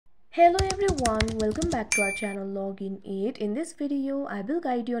Hello everyone, welcome back to our channel Login 8. In this video, I will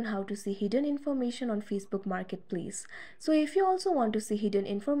guide you on how to see hidden information on Facebook Marketplace. So if you also want to see hidden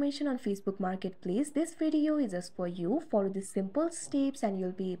information on Facebook Marketplace, this video is just for you. Follow the simple steps and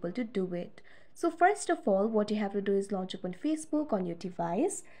you'll be able to do it. So first of all, what you have to do is launch open Facebook on your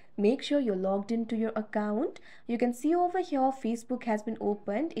device. Make sure you're logged into your account. You can see over here Facebook has been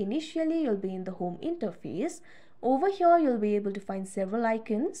opened. Initially, you'll be in the home interface. Over here, you'll be able to find several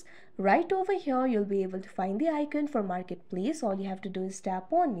icons. Right over here, you'll be able to find the icon for Marketplace. All you have to do is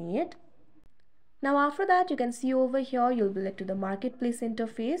tap on it. Now after that, you can see over here, you'll be led to the Marketplace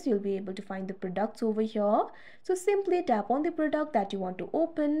interface. You'll be able to find the products over here. So simply tap on the product that you want to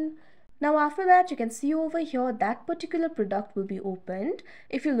open. Now after that, you can see over here that particular product will be opened.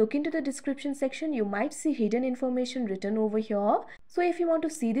 If you look into the description section, you might see hidden information written over here. So if you want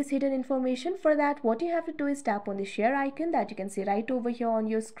to see this hidden information, for that what you have to do is tap on the share icon that you can see right over here on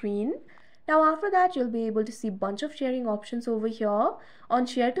your screen. Now after that, you'll be able to see bunch of sharing options over here. On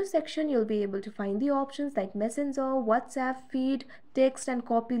share to section, you'll be able to find the options like Messenger, WhatsApp, feed, text and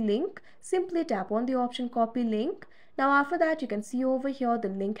copy link. Simply tap on the option copy link. Now after that, you can see over here the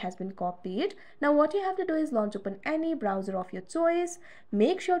link has been copied. Now what you have to do is launch open any browser of your choice.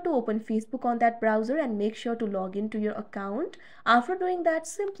 Make sure to open Facebook on that browser and make sure to log into your account. After doing that,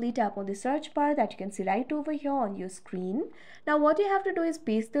 simply tap on the search bar that you can see right over here on your screen. Now what you have to do is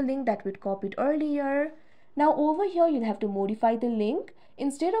paste the link that we copied earlier. Now over here, you'll have to modify the link.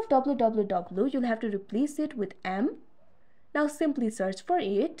 Instead of www, you'll have to replace it with M. Now simply search for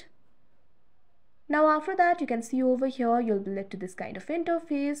it. Now after that, you can see over here, you'll be led to this kind of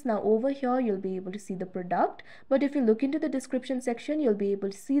interface. Now over here, you'll be able to see the product. But if you look into the description section, you'll be able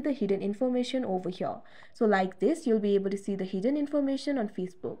to see the hidden information over here. So like this, you'll be able to see the hidden information on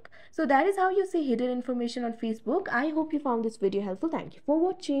Facebook. So that is how you see hidden information on Facebook. I hope you found this video helpful. Thank you for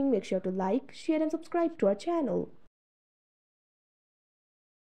watching. Make sure to like, share and subscribe to our channel.